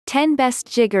10 Best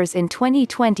Jiggers in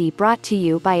 2020 brought to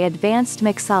you by Advanced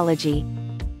Mixology.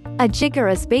 A jigger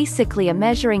is basically a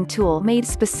measuring tool made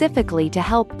specifically to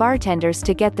help bartenders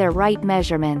to get their right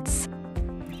measurements.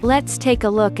 Let's take a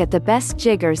look at the best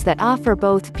jiggers that offer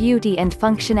both beauty and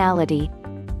functionality.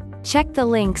 Check the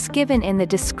links given in the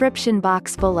description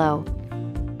box below.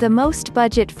 The most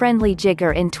budget-friendly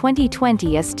jigger in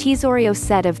 2020 is Tesorio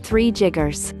set of 3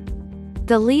 jiggers.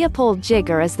 The Leopold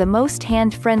jigger is the most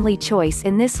hand-friendly choice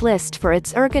in this list for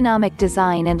its ergonomic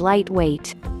design and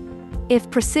lightweight. If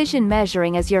precision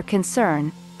measuring is your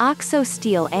concern, OXO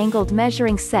steel angled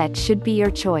measuring set should be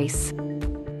your choice.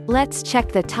 Let's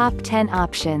check the top 10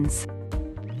 options.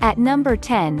 At number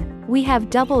 10, we have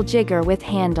double jigger with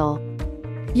handle.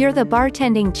 You're the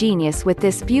bartending genius with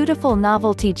this beautiful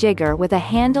novelty jigger with a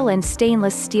handle and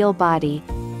stainless steel body.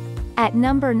 At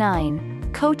number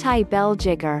 9, Cotai bell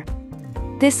jigger.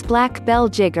 This black bell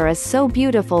jigger is so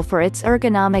beautiful for its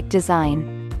ergonomic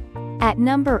design. At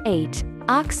number 8,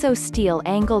 OXO steel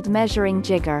angled measuring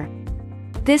jigger.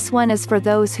 This one is for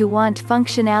those who want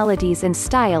functionalities and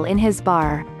style in his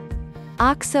bar.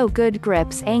 OXO Good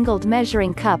Grips angled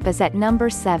measuring cup is at number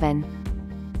 7.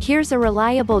 Here's a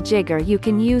reliable jigger you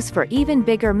can use for even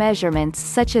bigger measurements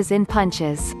such as in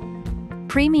punches.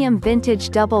 Premium vintage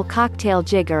double cocktail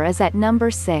jigger is at number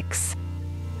 6.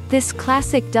 This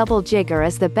classic double jigger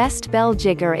is the best bell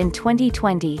jigger in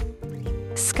 2020.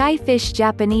 Skyfish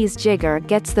Japanese jigger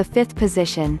gets the 5th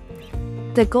position.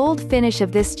 The gold finish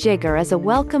of this jigger is a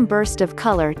welcome burst of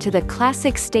color to the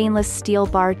classic stainless steel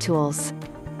bar tools.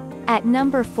 At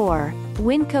number 4,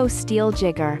 Winco steel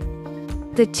jigger.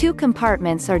 The 2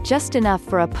 compartments are just enough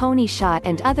for a pony shot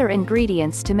and other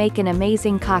ingredients to make an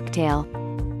amazing cocktail.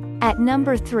 At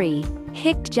number 3,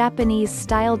 Hick Japanese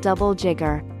style double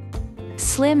jigger.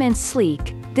 Slim and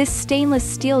sleek, this stainless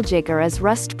steel jigger is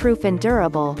rust-proof and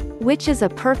durable, which is a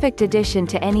perfect addition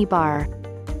to any bar.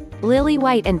 Lily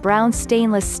white and brown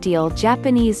stainless steel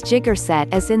Japanese jigger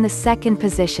set is in the 2nd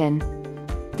position.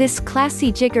 This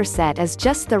classy jigger set is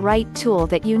just the right tool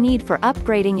that you need for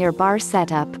upgrading your bar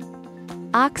setup.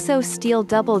 OXO steel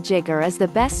double jigger is the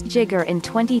best jigger in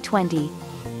 2020.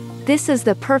 This is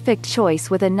the perfect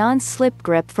choice with a non-slip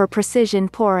grip for precision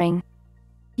pouring.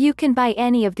 You can buy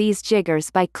any of these jiggers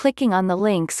by clicking on the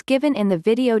links given in the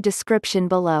video description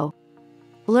below.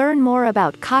 Learn more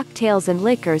about cocktails and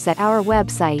liquors at our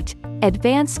website,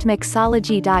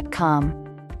 advancedmixology.com.